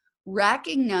also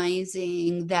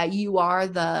recognizing that you are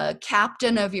the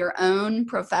captain of your own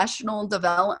professional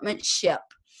development ship,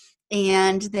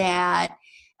 and that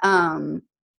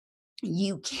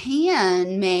you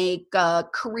can make a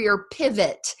career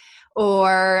pivot,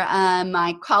 or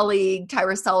my colleague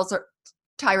Tyra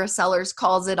Sellers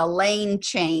calls it a lane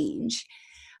change.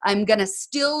 I'm going to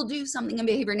still do something in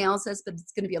behavior analysis, but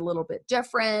it's going to be a little bit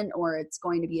different, or it's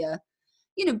going to be a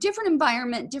different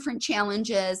environment, different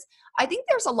challenges. I think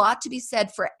there's a lot to be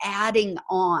said for adding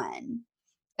on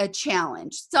a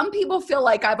challenge. Some people feel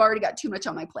like I've already got too much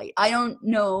on my plate. I don't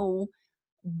know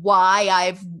why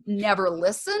I've never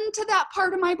listened to that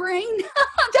part of my brain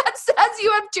that says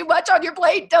you have too much on your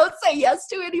plate, don't say yes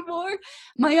to anymore.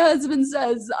 My husband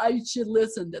says I should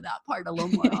listen to that part a little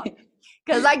more often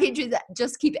because I could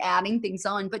just keep adding things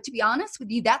on. But to be honest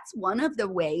with you, that's one of the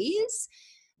ways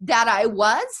that I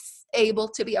was able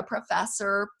to be a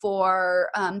professor for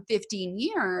 15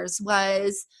 years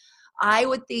was I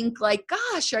would think like,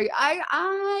 gosh,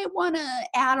 I want to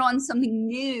add on something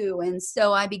new. And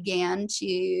so I began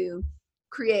to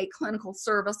create clinical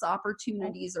service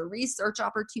opportunities or research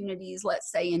opportunities,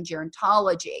 let's say in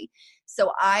gerontology.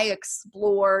 So I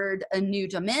explored a new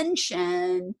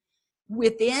dimension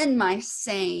within my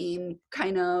same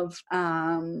kind of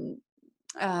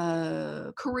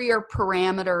career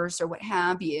parameters or what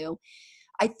have you.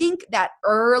 I think that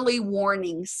early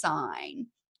warning sign,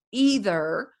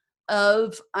 either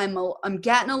of I'm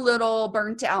getting a little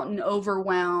burnt out and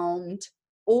overwhelmed,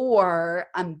 or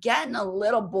I'm getting a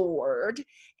little bored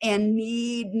and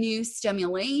need new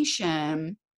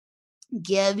stimulation,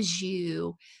 gives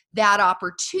you that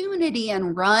opportunity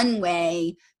and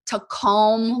runway to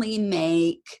calmly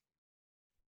make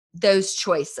those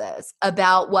choices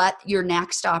about what your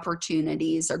next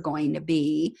opportunities are going to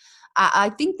be. I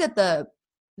think that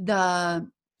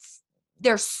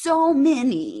there's so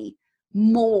many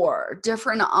more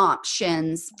different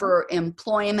options for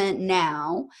employment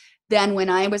now than when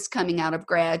I was coming out of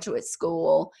graduate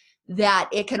school, that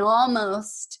it can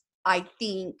almost, I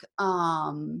think,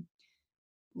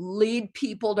 lead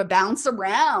people to bounce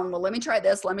around. Well, let me try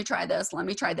this. Let me try this. Let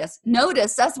me try this.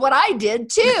 Notice that's what I did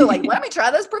too. Like, let me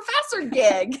try this professor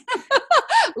gig.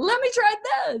 Let me try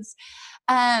this.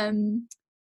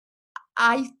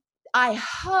 I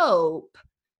hope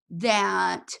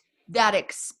that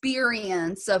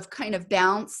experience of kind of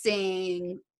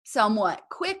bouncing somewhat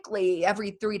quickly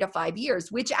every 3 to 5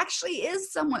 years, which actually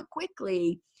is somewhat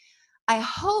quickly, I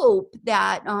hope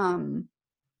that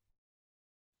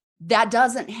that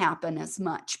doesn't happen as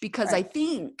much, because Right. I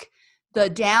think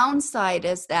the downside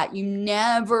is that you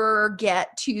never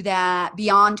get to that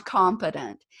beyond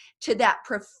competent, to that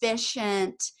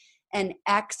proficient and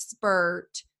expert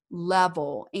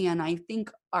level. And I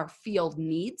think our field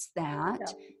needs that.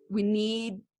 Yeah. We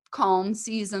need calm,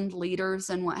 seasoned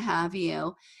leaders and what have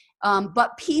you.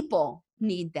 But people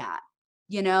need that,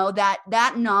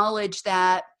 that knowledge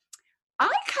that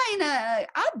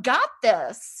I've got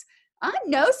this. I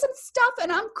know some stuff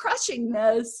and I'm crushing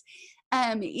this,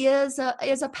 is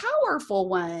a powerful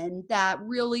one that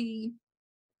really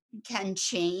can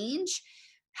change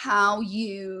how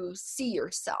you see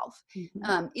yourself.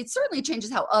 Mm-hmm. It certainly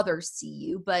changes how others see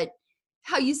you, but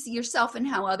how you see yourself and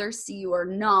how others see you are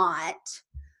not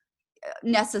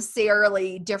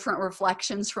necessarily different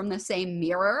reflections from the same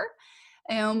mirror.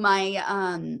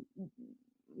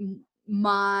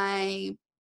 My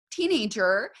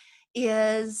teenager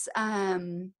is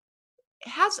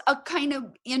has a kind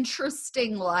of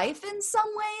interesting life in some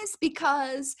ways,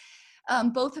 because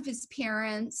both of his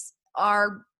parents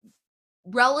are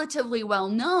relatively well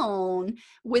known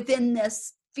within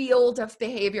this field of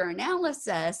behavior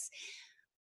analysis.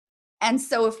 And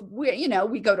so if we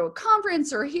go to a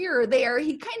conference or here or there,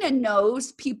 he kind of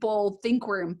knows people think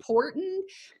we're important.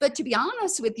 But to be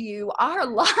honest with you, our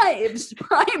lives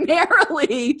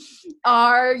primarily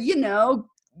are,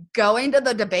 going to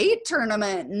the debate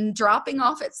tournament and dropping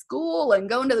off at school and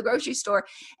going to the grocery store.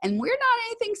 And we're not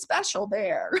anything special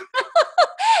there.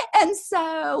 And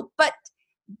so, but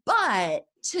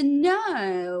to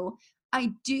know,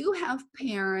 I do have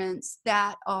parents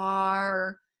that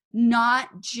are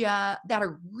that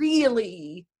are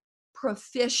really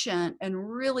proficient and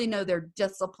really know their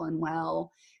discipline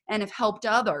well, and have helped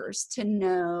others to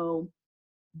know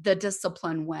the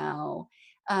discipline well.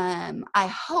 I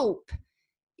hope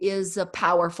is a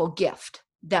powerful gift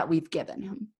that we've given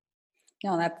him.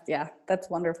 No, that's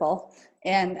wonderful.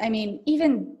 And I mean,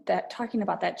 even that, talking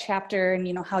about that chapter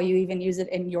and, how you even use it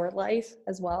in your life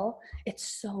as well, it's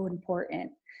so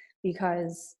important,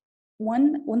 because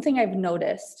one thing I've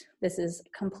noticed, this is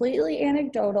completely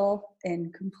anecdotal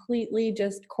and completely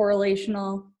just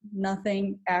correlational,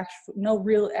 no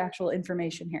real actual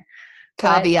information here.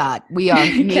 Caveat, we are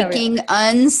making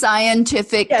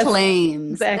unscientific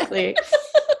claims. Exactly.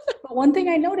 But one thing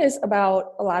I notice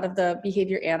about a lot of the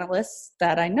behavior analysts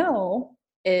that I know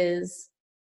is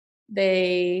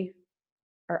they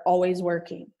are always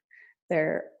working.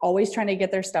 They're always trying to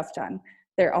get their stuff done.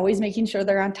 They're always making sure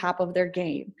they're on top of their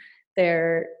game.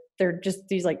 They're just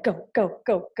these like, go, go,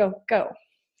 go, go, go.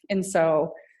 And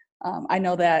so I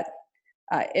know that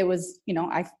it was,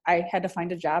 I had to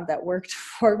find a job that worked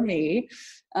for me.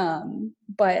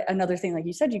 But another thing, like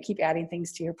you said, you keep adding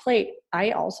things to your plate.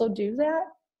 I also do that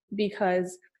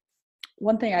because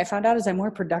one thing I found out is I'm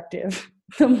more productive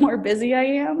the more busy I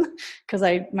am, because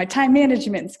my time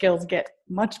management skills get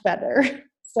much better.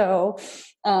 So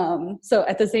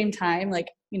at the same time, like,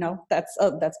 that's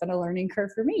been a learning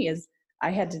curve for me, is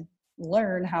I had to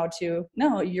learn how to,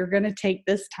 no, you're going to take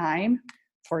this time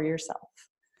for yourself.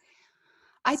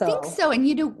 I think so. And,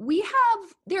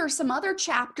 there are some other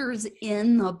chapters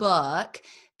in the book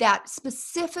that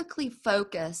specifically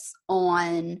focus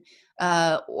on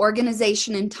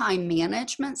organization and time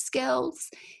management skills,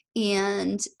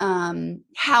 and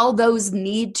how those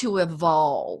need to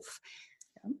evolve.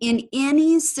 In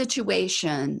any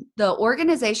situation, the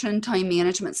organization and time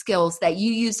management skills that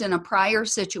you used in a prior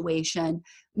situation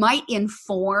might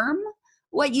inform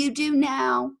what you do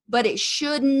now, but it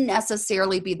shouldn't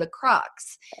necessarily be the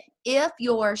crux. If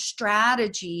your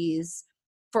strategies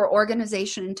for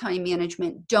organization and time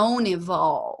management don't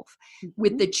evolve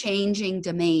with the changing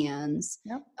demands,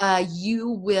 you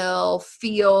will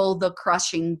feel the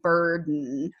crushing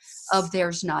burden of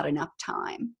there's not enough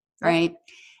time, right?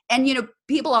 And,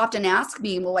 people often ask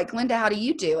me, well, like, Linda, how do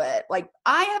you do it? Like,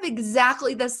 I have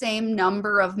exactly the same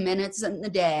number of minutes in the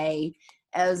day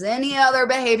as any other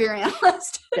behavior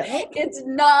analyst. It's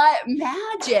not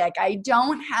magic. I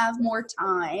don't have more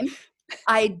time.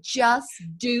 I just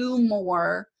do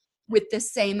more with the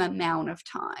same amount of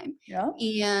time.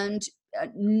 And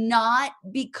not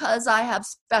because I have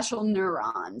special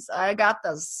neurons. I got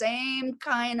the same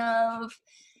kind of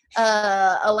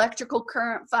electrical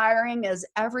current firing as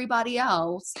everybody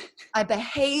else. I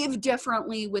behave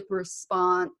differently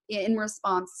in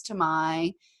response to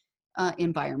my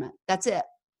environment. That's it.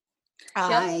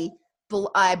 I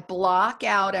block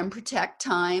out and protect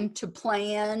time to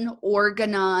plan,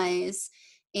 organize,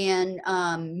 and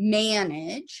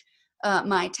manage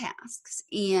my tasks.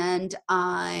 And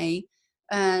I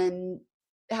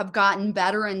have gotten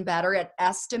better and better at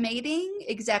estimating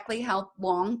exactly how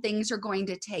long things are going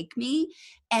to take me.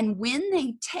 And when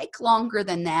they take longer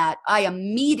than that, I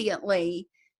immediately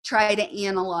try to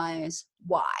analyze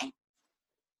why.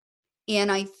 And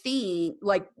I think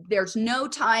like there's no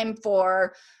time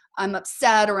for I'm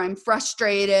upset or I'm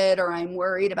frustrated or I'm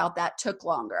worried about that took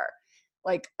longer.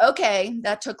 Like, okay,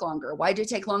 that took longer. Why did it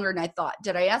take longer than I thought?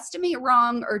 Did I estimate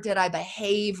wrong or did I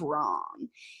behave wrong?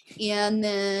 And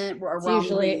then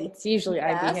it's usually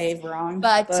I behave wrong.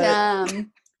 But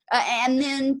and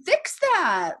then fix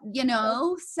that,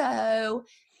 So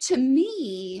to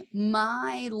me,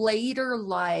 my later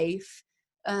life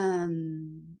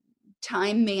time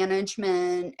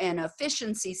management and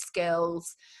efficiency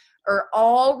skills are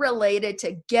all related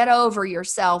to get over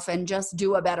yourself and just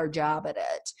do a better job at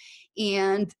it.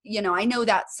 And, I know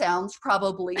that sounds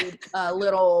probably a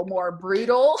little more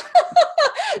brutal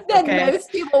than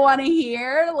most people want to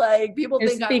hear. Like people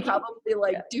think I'm probably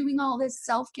like doing all this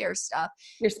self-care stuff.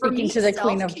 You're speaking to the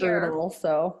queen of brutal,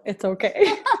 so it's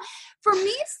okay. For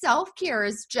me, self-care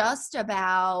is just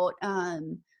about,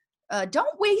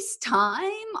 don't waste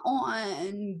time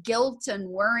on guilt and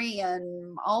worry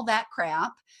and all that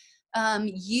crap.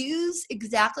 Use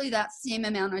exactly that same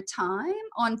amount of time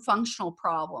on functional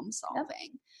problem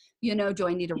solving. Do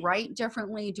I need to write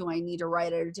differently? Do I need to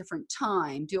write at a different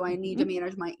time? Do I need to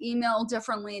manage my email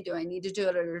differently? Do I need to do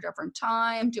it at a different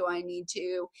time? Do I need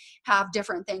to have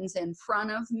different things in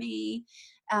front of me?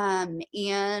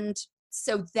 And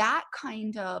so that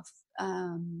kind of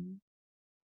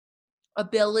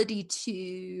ability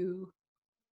to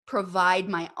provide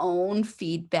my own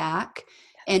feedback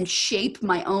and shape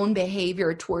my own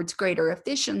behavior towards greater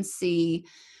efficiency,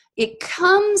 it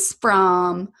comes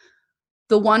from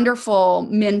the wonderful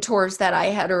mentors that I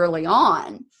had early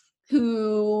on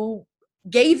who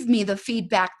gave me the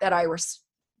feedback that I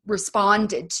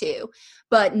responded to.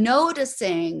 But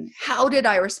noticing how did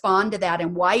I respond to that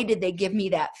and why did they give me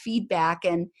that feedback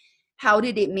and how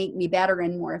did it make me better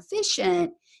and more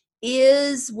efficient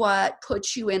is what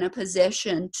puts you in a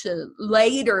position to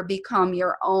later become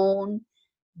your own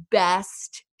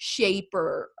best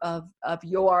shaper of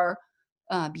your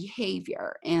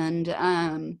behavior. And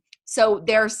so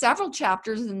there are several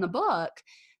chapters in the book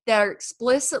that are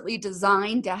explicitly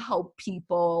designed to help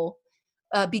people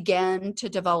begin to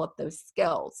develop those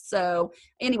skills. So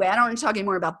anyway, I don't want to talk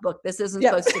anymore about the book. This isn't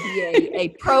supposed to be a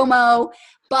promo,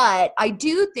 but I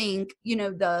do think,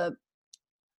 the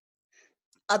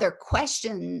other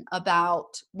question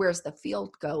about where's the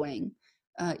field going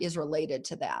is related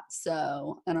to that.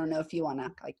 So I don't know if you want to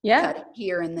cut it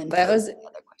here and then that was the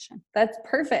other question. That's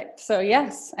perfect. So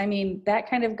yes, I mean, that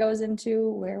kind of goes into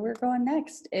where we're going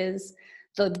next is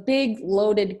the big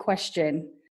loaded question.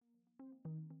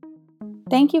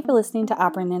 Thank you for listening to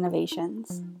Operant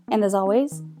Innovations. And as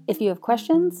always, if you have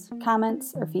questions,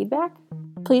 comments, or feedback,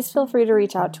 please feel free to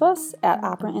reach out to us at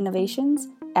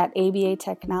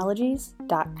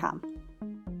operatinnovations@abatechnologies.com.